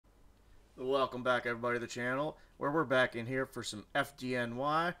Welcome back, everybody, to the channel, where we're back in here for some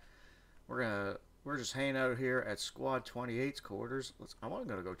FDNY. We're just hanging out here at Squad 28's quarters. I'm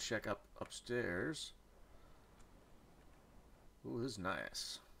gonna go check upstairs. Ooh, this is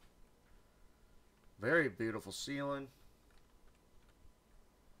nice. Very beautiful ceiling.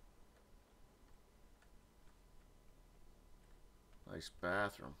 Nice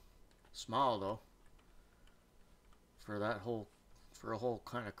bathroom. Small though. For a whole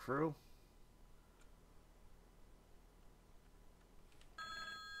kind of crew.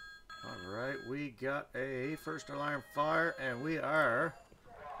 Alright, we got a first alarm fire, and we are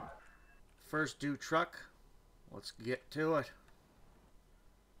first due truck. Let's get to it.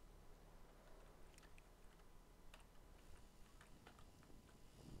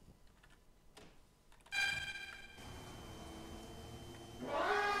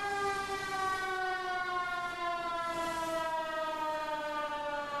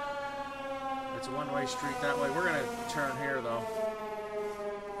 It's a one-way street that way. We're gonna turn here though.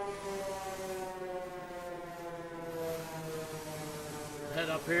 Head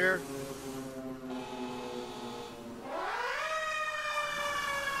up here.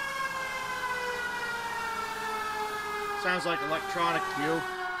 Sounds like electronic cue,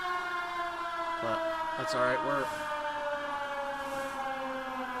 but that's all right.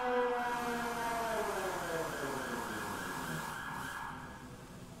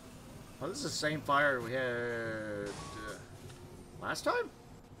 Oh, this is the same fire we had last time?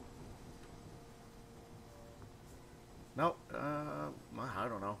 Nope. I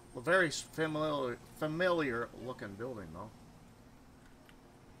don't know. A very familiar looking building, though.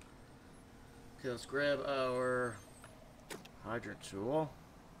 Okay, let's grab our hydrant tool.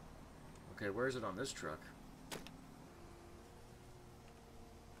 Okay, where is it on this truck?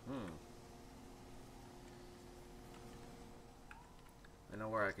 I know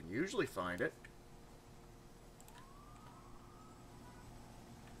where I can usually find it.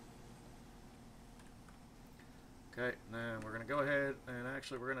 Okay, then we're going to go ahead and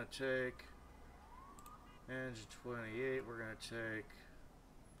actually we're going to take engine 28. We're going to take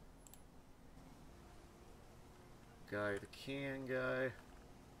the can guy.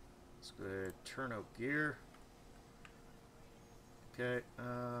 Let's go ahead and turn out gear. Okay,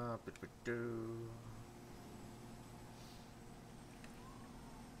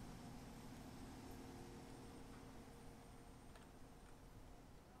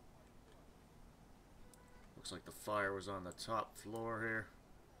 looks like the fire was on the top floor here.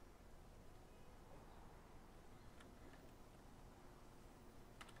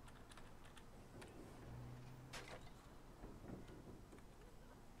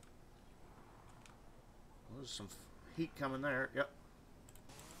 There's some heat coming there. Yep.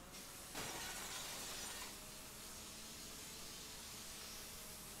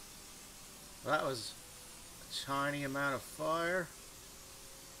 That was a tiny amount of fire.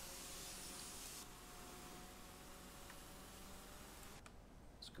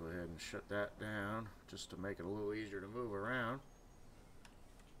 Let's go ahead and shut that down just to make it a little easier to move around.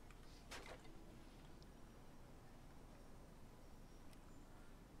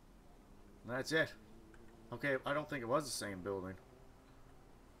 And that's it. Okay, I don't think it was the same building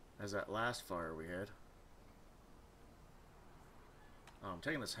as that last fire we had. Oh, I'm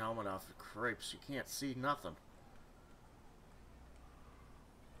taking this helmet off the crepes. You can't see nothing.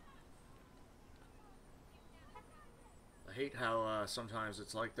 I hate how sometimes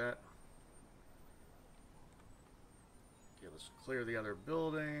it's like that. Okay, let's clear the other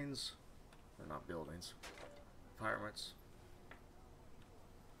buildings. They're not buildings. Apartments.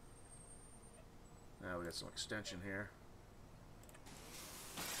 Now we got some extension here.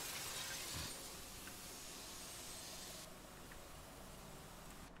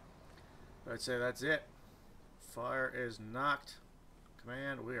 I'd say that's it. Fire is knocked.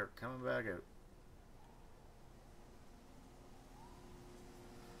 Command, we are coming back out.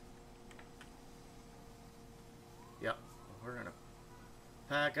 Yep, we're gonna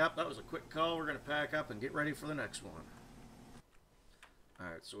pack up. That was a quick call. We're gonna pack up and get ready for the next one.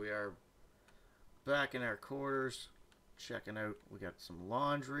 Alright, so we are back in our quarters, checking out. We got some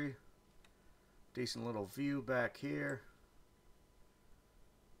laundry. Decent little view back here.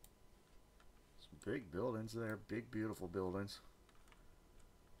 Some big buildings there. Big, beautiful buildings.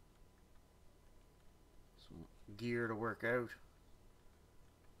 Some gear to work out.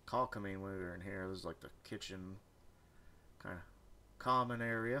 Call coming when we were in here. This is like the kitchen kind of common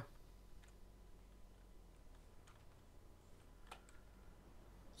area.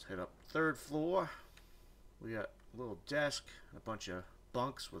 Let's head up third floor. We got a little desk, a bunch of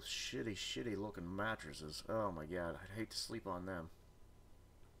bunks with shitty looking mattresses. Oh my god, I'd hate to sleep on them.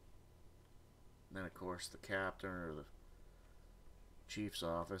 then, of course, the captain or the chief's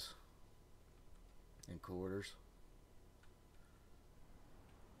office and quarters.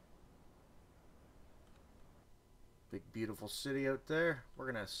 Big, beautiful city out there.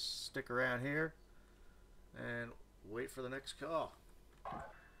 We're going to stick around here and wait for the next call.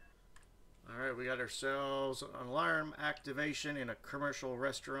 Alright, we got ourselves an alarm activation in a commercial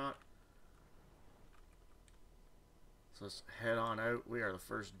restaurant. So let's head on out. We are the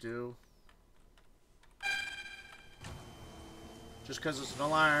first due. Just because it's an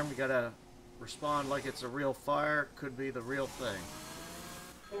alarm, you gotta respond like it's a real fire. Could be the real thing.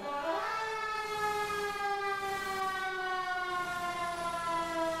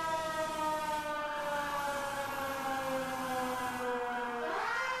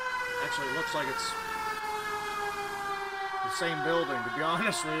 Actually, it looks like it's the same building, to be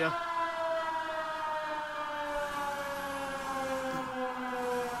honest with you.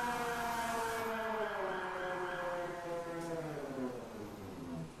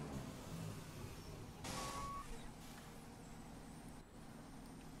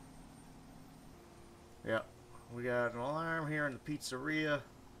 Yep, we got an alarm here in the pizzeria.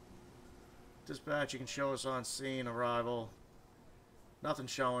 Dispatch, you can show us on scene, arrival. Nothing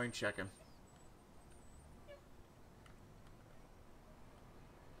showing, checking.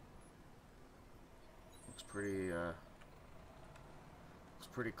 Looks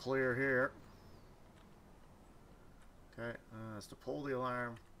pretty clear here. Okay, that's to pull the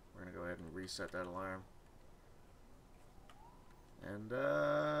alarm. We're gonna go ahead and reset that alarm.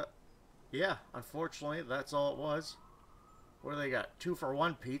 And yeah, unfortunately, that's all it was. What do they got?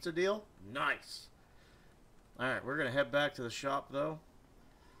 2-for-1 pizza deal? Nice. Alright, we're gonna head back to the shop though.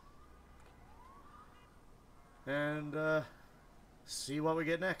 And see what we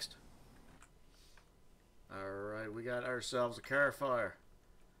get next. Alright, we got ourselves a car fire.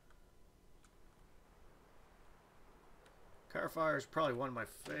 Car fire is probably one of my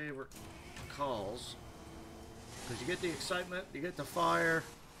favorite calls. Because you get the excitement, you get the fire,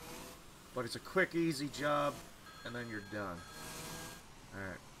 but it's a quick, easy job, and then you're done.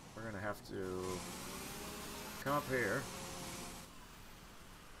 Alright, we're going to have to come up here.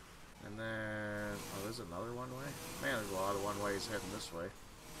 And then, oh, there's another one-way? Man, there's a lot of one-ways heading this way.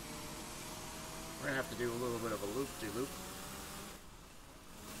 We're going to have to do a little bit of a loop-de-loop.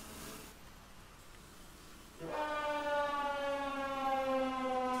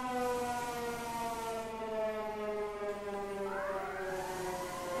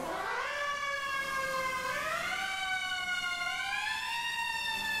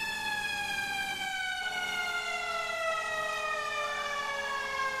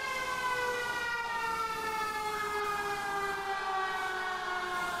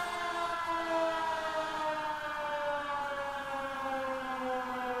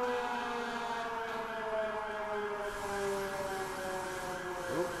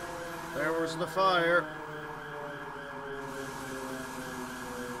 There's the fire.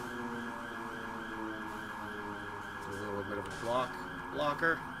 A little bit of a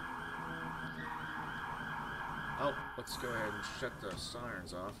blocker. Oh, let's go ahead and shut the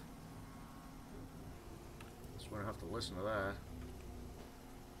sirens off. So we don't have to listen to that.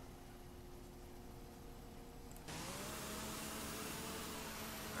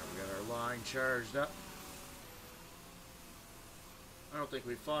 Alright, we got our line charged up. I don't think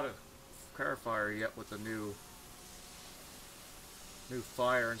we fought a car fire yet with the new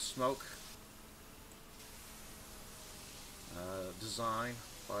fire and smoke design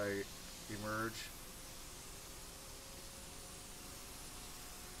by Emerge.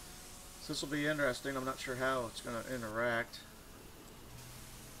 So this will be interesting. I'm not sure how it's going to interact.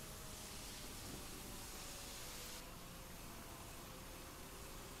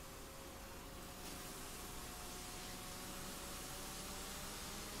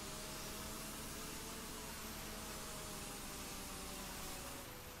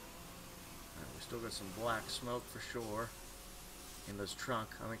 Still got some black smoke for sure in this trunk.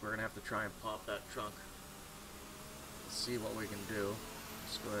 I think we're going to have to try and pop that trunk. See what we can do.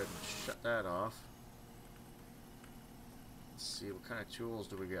 Let's go ahead and shut that off. Let's see what kind of tools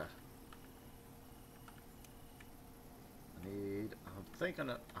do we got. I'm thinking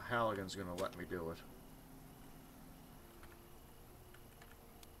a Halligan's going to let me do it.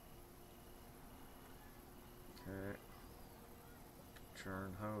 Okay.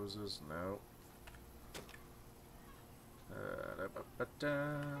 Churn hoses, no.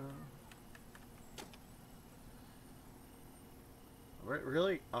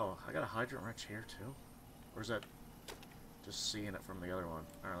 Really? Oh, I got a hydrant wrench here too? Or is that just seeing it from the other one?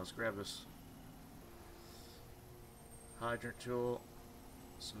 Alright, let's grab this hydrant tool.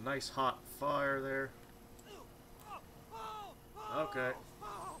 Some nice hot fire there. Okay.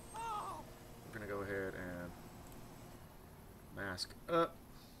 We're gonna go ahead and mask up.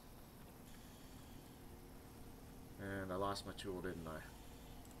 And I lost my tool, didn't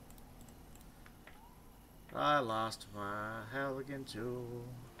I? I lost my Halligan tool.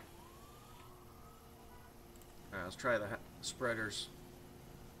 Alright, let's try the spreaders.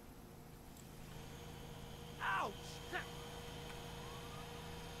 Ouch!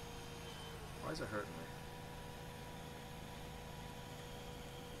 Why is it hurting me?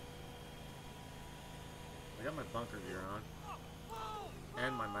 I got my bunker gear on.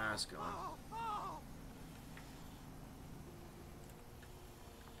 And my mask on.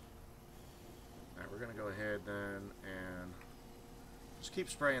 Alright, we're gonna go ahead then and just keep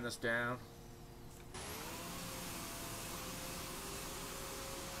spraying this down.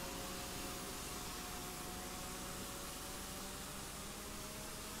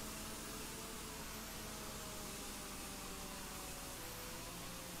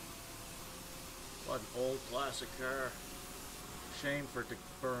 What an old classic car. Shame for it to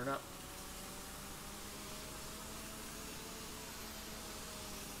burn up.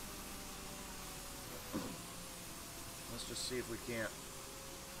 Let's just see if we can't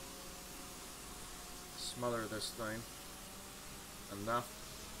smother this thing enough.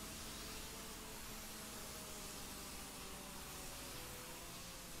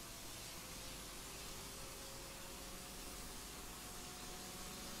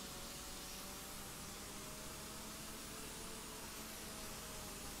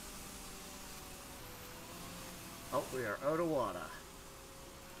 Oh, we are out of water.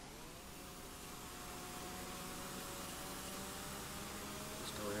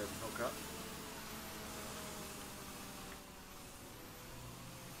 Let's go ahead and hook up.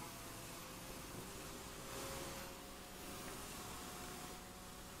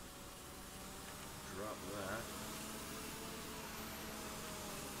 Drop that.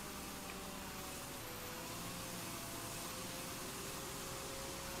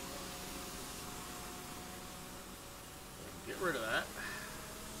 Get rid of that.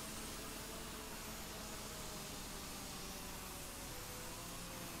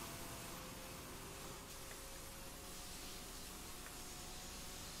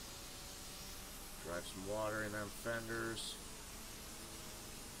 Drive some water in them fenders.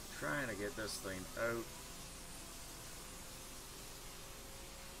 Trying to get this thing out.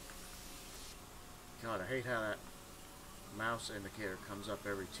 God, I hate how that mouse indicator comes up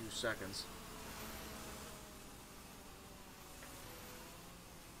every 2 seconds.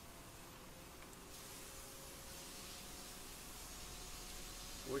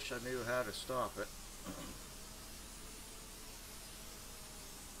 Wish I knew how to stop it.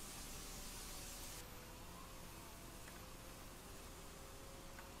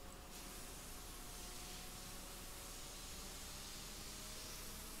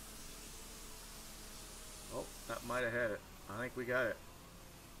 Oh, that might have had it. I think we got it.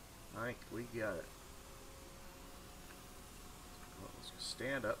 I think we got it. Well, let's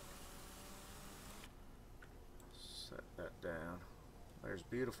stand up. Set that down. There's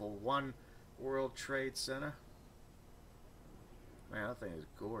beautiful One World Trade Center. Man, that thing is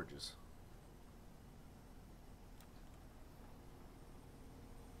gorgeous.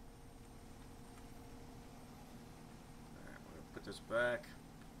 Alright, we're gonna put this back.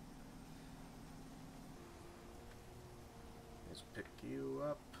 Let's pick you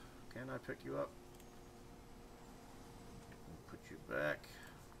up. Can I pick you up? Put you back.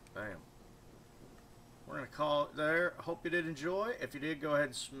 Bam. We're going to call it there. I hope you did enjoy. If you did, go ahead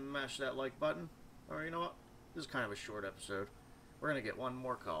and smash that like button. Or you know what? This is kind of a short episode. We're going to get one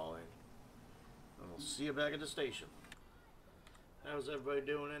more call in. And we'll see you back at the station. How's everybody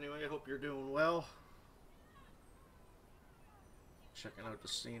doing anyway? I hope you're doing well. Checking out the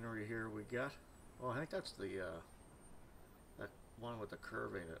scenery here we got. Well, I think that's the that one with the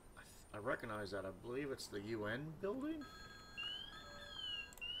curving. I recognize that. I believe it's the UN building.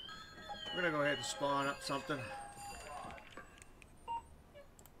 We're gonna go ahead and spawn up something.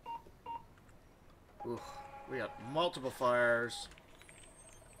 Oof, we got multiple fires.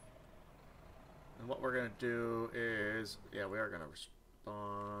 And what we're gonna do is, yeah, we are gonna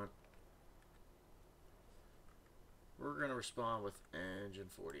respond. We're gonna respond with engine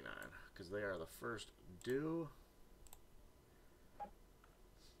 49 because they are the first due.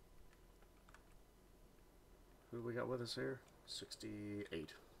 Who do we got with us here?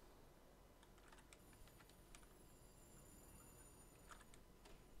 68.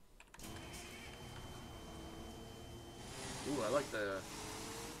 Ooh, I like the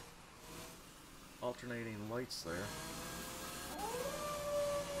alternating lights there.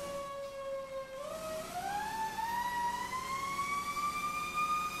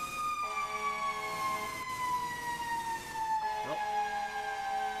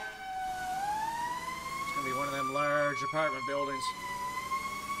 apartment buildings.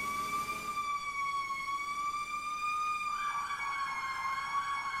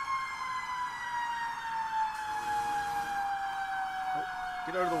 Oh,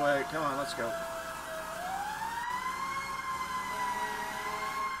 get out of the way. Come on, let's go.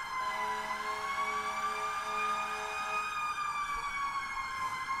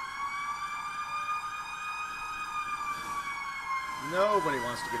 Nobody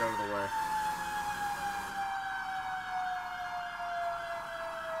wants to get out of the way.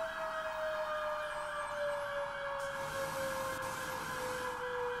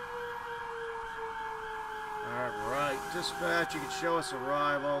 Alright, dispatch, you can show us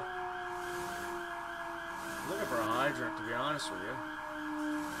arrival. Looking for a hydrant, to be honest with you.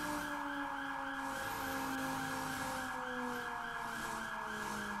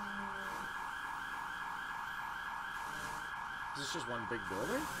 Is this just one big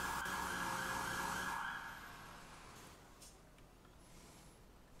building?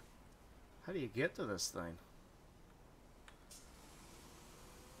 How do you get to this thing?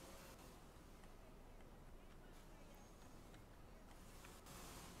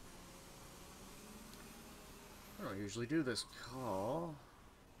 I don't usually do this call.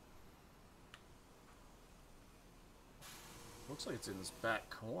 Looks like it's in this back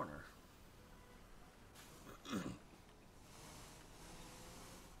corner.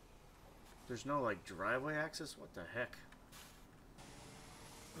 There's no, like, driveway access? What the heck?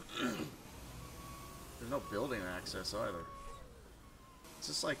 There's no building access either. It's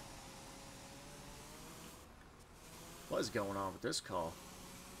just like... what is going on with this call?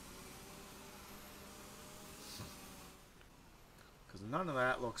 Because none of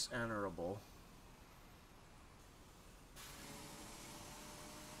that looks enterable.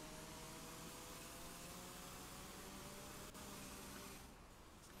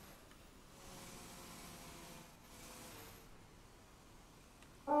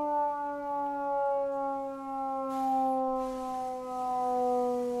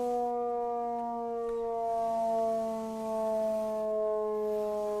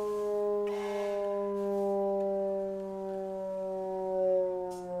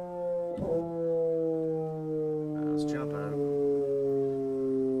 Let's jump out.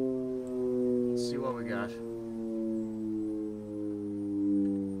 Let's see what we got.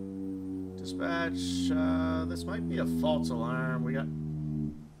 Dispatch, this might be a false alarm. We got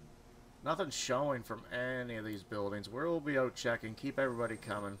nothing showing from any of these buildings. We'll be out checking. Keep everybody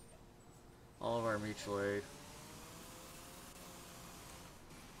coming. All of our mutual aid.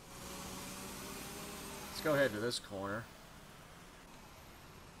 Let's go ahead to this corner.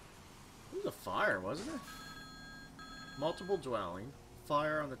 It was a fire, wasn't it? Multiple dwelling.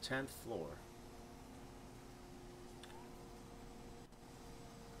 Fire on the 10th floor.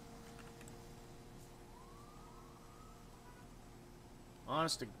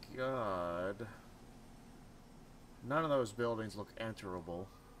 Honest to God, none of those buildings look enterable.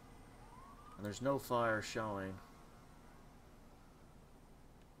 And there's no fire showing.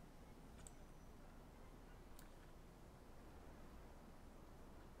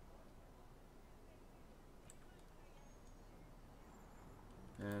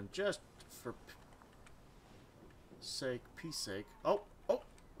 And just for peace sake. Oh,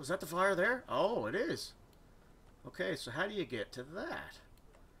 was that the fire there? Oh, it is. Okay, so how do you get to that?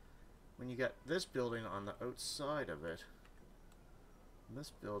 When you got this building on the outside of it, and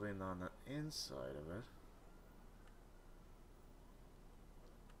this building on the inside of it.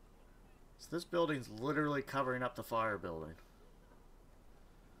 So this building's literally covering up the fire building.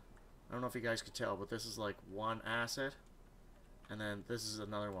 I don't know if you guys could tell, but this is like one asset. And then this is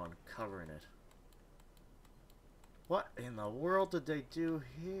another one covering it. What in the world did they do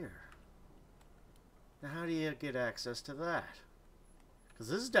here? Now how do you get access to that? Because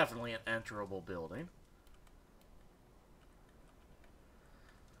this is definitely an enterable building.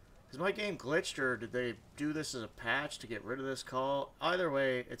 Is my game glitched, or did they do this as a patch to get rid of this call? Either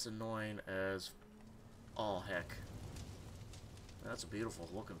way, it's annoying as all heck. That's a beautiful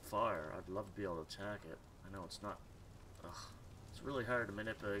looking fire. I'd love to be able to attack it. I know it's not... ugh. It's really hard to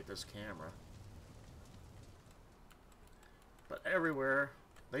manipulate this camera. But everywhere,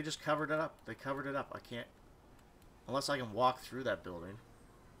 they just covered it up. They covered it up. I can't... unless I can walk through that building.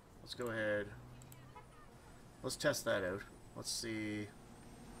 Let's go ahead. Let's test that out. Let's see...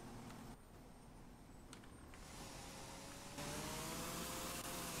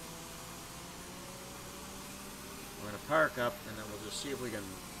 we're going to park up, and then we'll just see if we can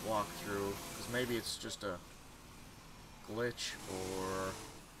walk through. Because maybe it's just a glitch or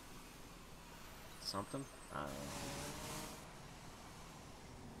something. I don't know.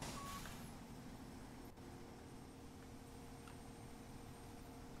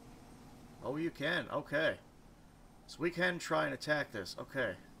 Oh, you can. Okay. So we can try and attack this.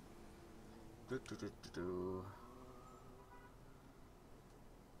 Okay. This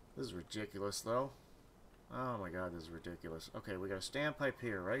is ridiculous, though. Oh my god, this is ridiculous. Okay, we got a standpipe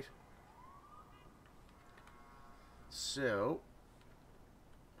here, right? So,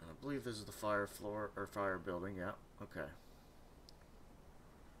 I believe this is the fire floor, or fire building, yeah. Okay.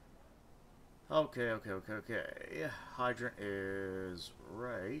 Okay. Hydrant is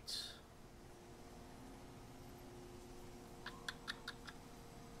right.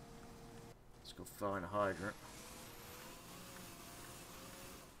 Let's go find a hydrant.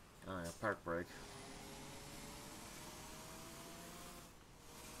 Oh yeah, park brake.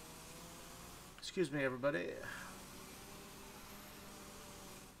 Excuse me, everybody.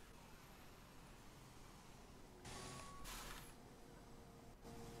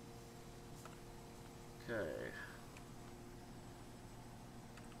 Okay.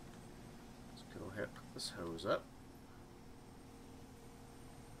 Let's go ahead and put this hose up.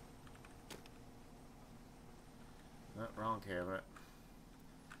 Not wrong cabinet.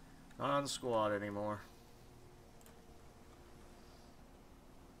 Not on the squad anymore.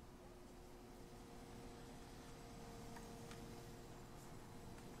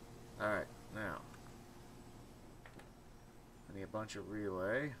 Alright, now. I need a bunch of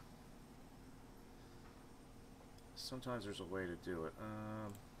relay. Sometimes there's a way to do it.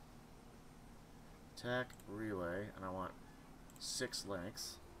 Attack, relay, and I want 6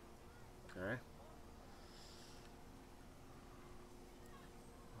 lengths. Okay.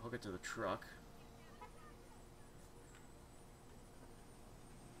 Hook it to the truck.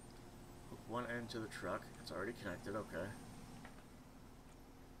 Hook one end to the truck. It's already connected, okay.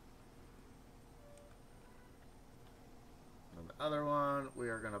 And the other one, we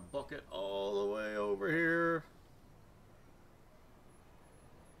are going to book it all the way over here.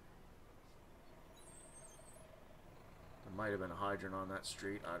 There might have been a hydrant on that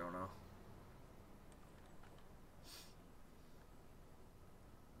street, I don't know.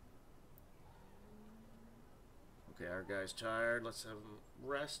 Okay, our guy's tired. Let's have him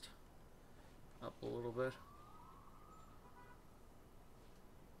rest up a little bit.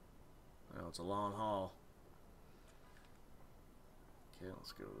 Well, it's a long haul. Okay,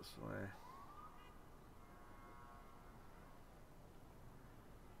 let's go this way.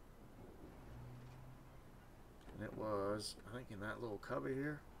 And it was, I think, in that little cubby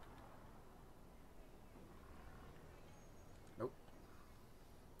here. Nope.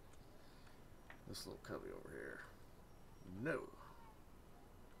 This little cubby over here. No.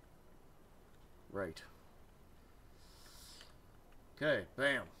 Right. Okay,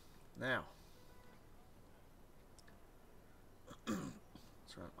 bam. Now.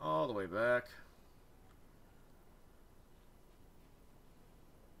 Let's run all the way back.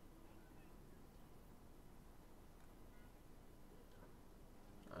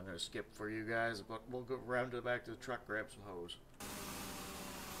 I'm going to skip for you guys, but we'll go around to the back to the truck, grab some hose.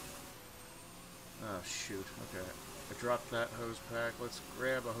 Oh, shoot. Okay. I dropped that hose pack. Let's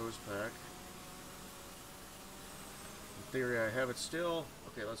grab a hose pack. In theory, I have it still.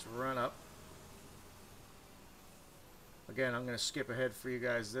 Okay, let's run up. Again, I'm going to skip ahead for you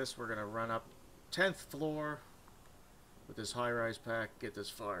guys this. We're going to run up 10th floor with this high-rise pack, get this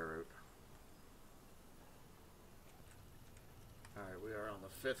fire out. Alright, we are on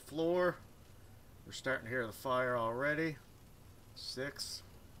the 5th floor. We're starting to hear the fire already. 6.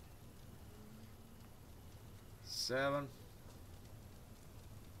 7.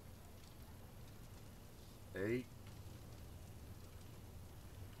 8.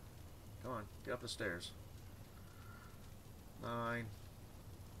 Come on, get up the stairs. 9.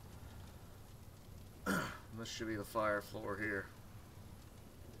 This should be the fire floor here.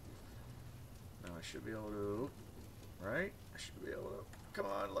 Now I should be able to... Right? I should be able to... Come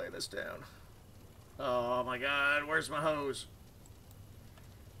on, lay this down. Oh my god, where's my hose?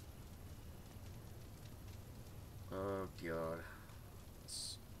 Oh god.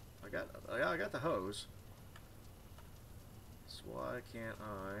 I got the hose. So why can't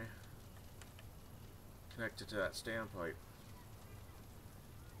I connect it to that standpipe?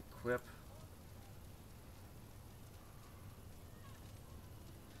 Equip.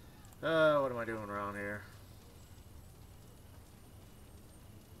 Oh, what am I doing around here?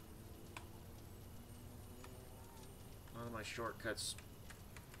 One of my shortcuts.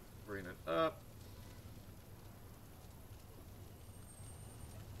 Bring it up.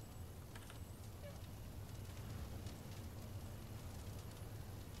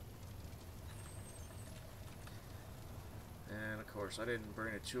 And of course, I didn't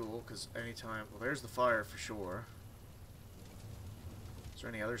bring a tool because anytime. Well, there's the fire for sure. Is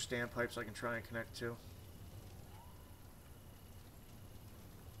there any other standpipes I can try and connect to?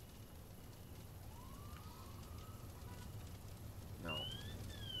 No.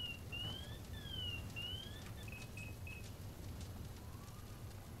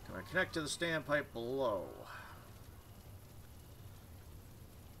 Can I connect to the standpipe below?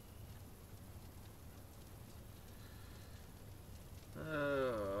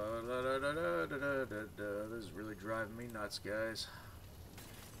 This is really driving me nuts, guys.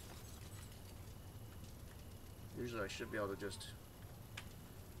 Usually I should be able to just...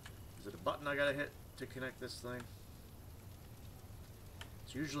 Is it a button I gotta hit to connect this thing?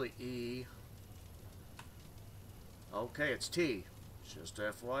 It's usually E. Okay, it's T. Just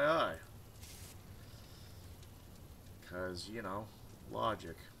FYI. Because, you know,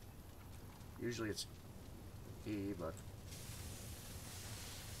 logic. Usually it's E, but...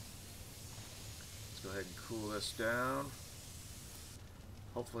 Let's go ahead and cool this down.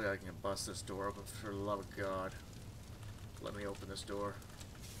 Hopefully I can bust this door open, for the love of God. Let me open this door.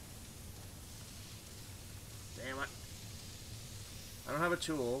 Damn it. I don't have a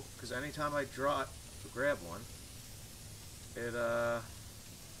tool, because anytime I grab one, it'll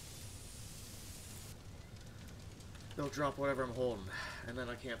drop whatever I'm holding, and then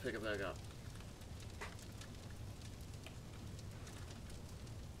I can't pick it back up.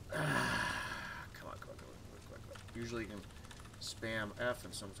 Come on. Usually you can spam F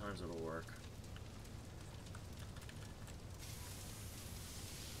and sometimes it'll work.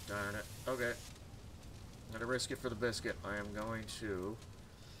 Darn it. Okay. I'm gonna risk it for the biscuit. I am going to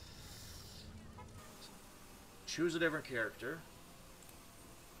choose a different character.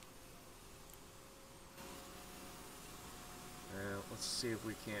 And let's see if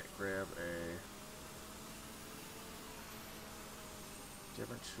we can't grab a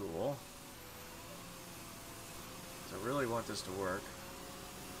different tool. So I really want this to work.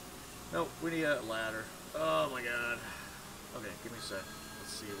 Nope, we need a ladder. Oh my god. Okay, give me a sec.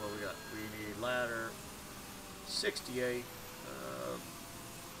 Let's see what we got. We need ladder 68. So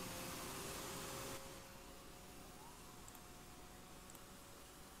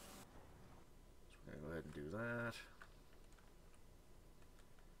we're gonna go ahead and do that.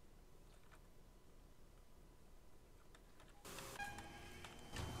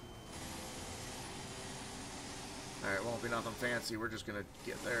 Alright, won't be nothing fancy. We're just gonna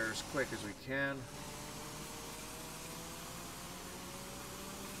get there as quick as we can.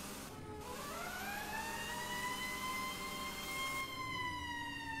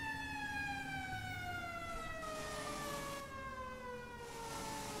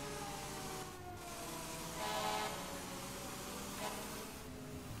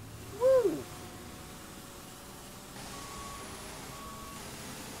 Woo!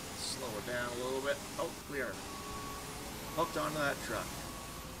 Slow it down a little bit. Oh, we are hooked onto that truck.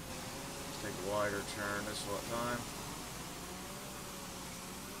 Let's take a wider turn this time.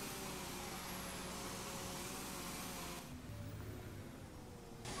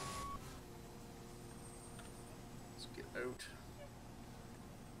 Let's get out.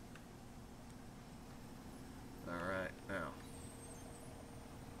 Alright, now.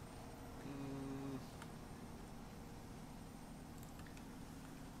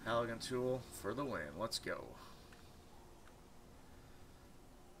 Halligan tool for the win. Let's go.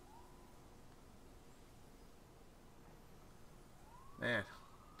 Man,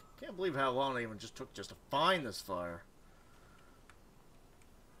 can't believe how long it even just took just to find this fire.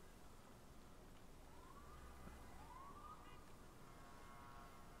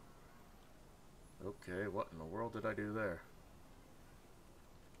 Okay, what in the world did I do there?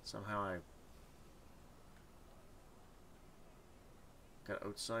 Somehow I got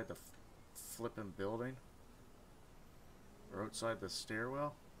outside the flippin' building? Or outside the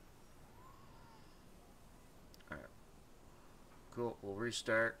stairwell? Alright. Cool, we'll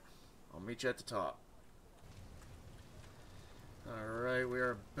restart. I'll meet you at the top. Alright, we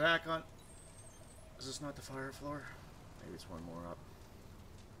are back on... Is this not the fire floor? Maybe it's one more up.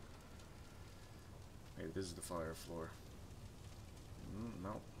 Maybe this is the fire floor.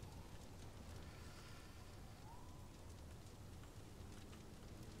 No.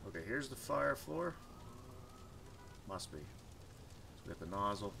 Okay, here's the fire floor. Must be. So we got the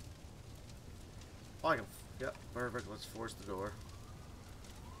nozzle. Oh, I can... Yep, perfect. Let's force the door.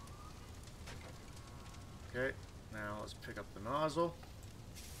 Okay, now let's pick up the nozzle.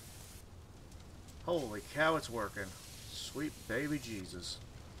 Holy cow, it's working. Sweet baby Jesus.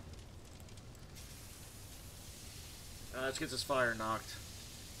 Let's get this fire knocked.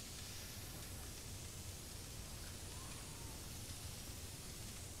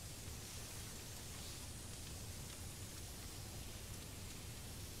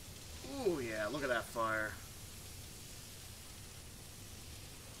 look at that fire.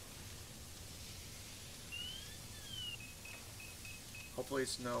 Hopefully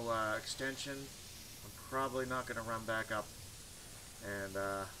it's no extension. I'm probably not going to run back up and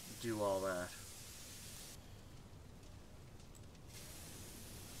do all that.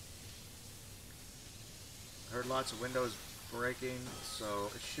 I heard lots of windows breaking,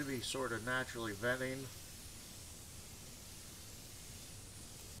 so it should be sort of naturally venting.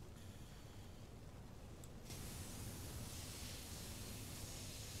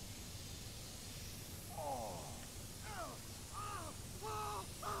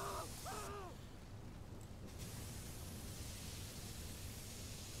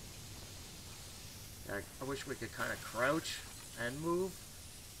 I wish we could kind of crouch and move,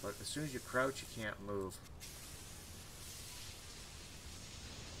 but as soon as you crouch, you can't move.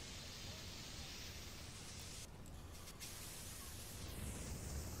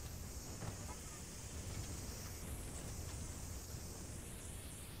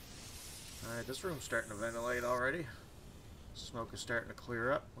 Alright, this room's starting to ventilate already. Smoke is starting to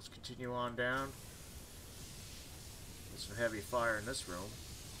clear up. Let's continue on down. There's some heavy fire in this room.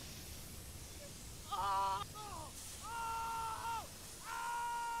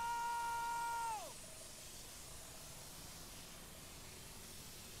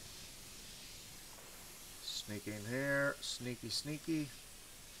 Sneak in here. Sneaky, sneaky.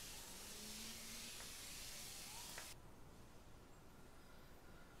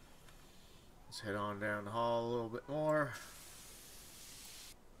 Let's head on down the hall a little bit more.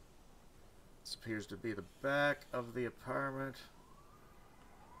 This appears to be the back of the apartment.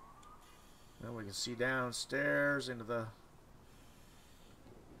 Now we can see downstairs into the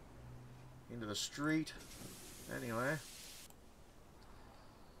street. Anyway.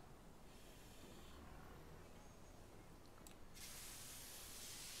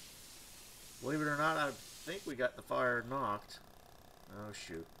 Believe it or not, I think we got the fire knocked. Oh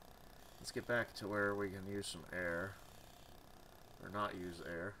shoot. Let's get back to where we can use some air. Or not use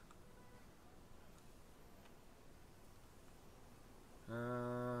air.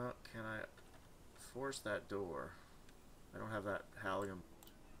 Can I force that door? I don't have that helium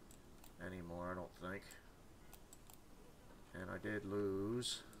anymore, I don't think. And I did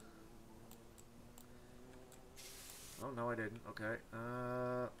lose. Oh, no I didn't. Okay.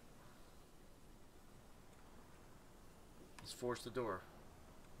 Let's force the door.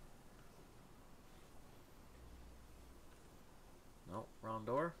 No, wrong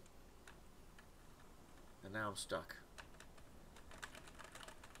door. And now I'm stuck.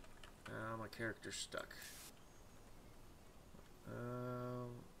 Now my character's stuck.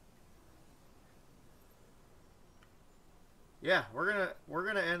 Yeah, we're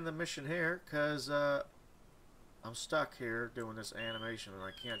gonna end the mission here because I'm stuck here doing this animation and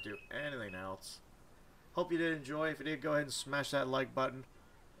I can't do anything else. Hope you did enjoy. If you did, go ahead and smash that like button.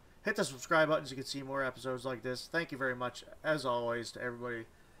 Hit the subscribe button so you can see more episodes like this. Thank you very much, as always, to everybody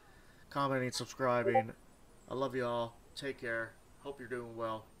commenting, subscribing. I love you all. Take care. Hope you're doing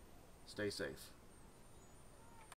well. Stay safe.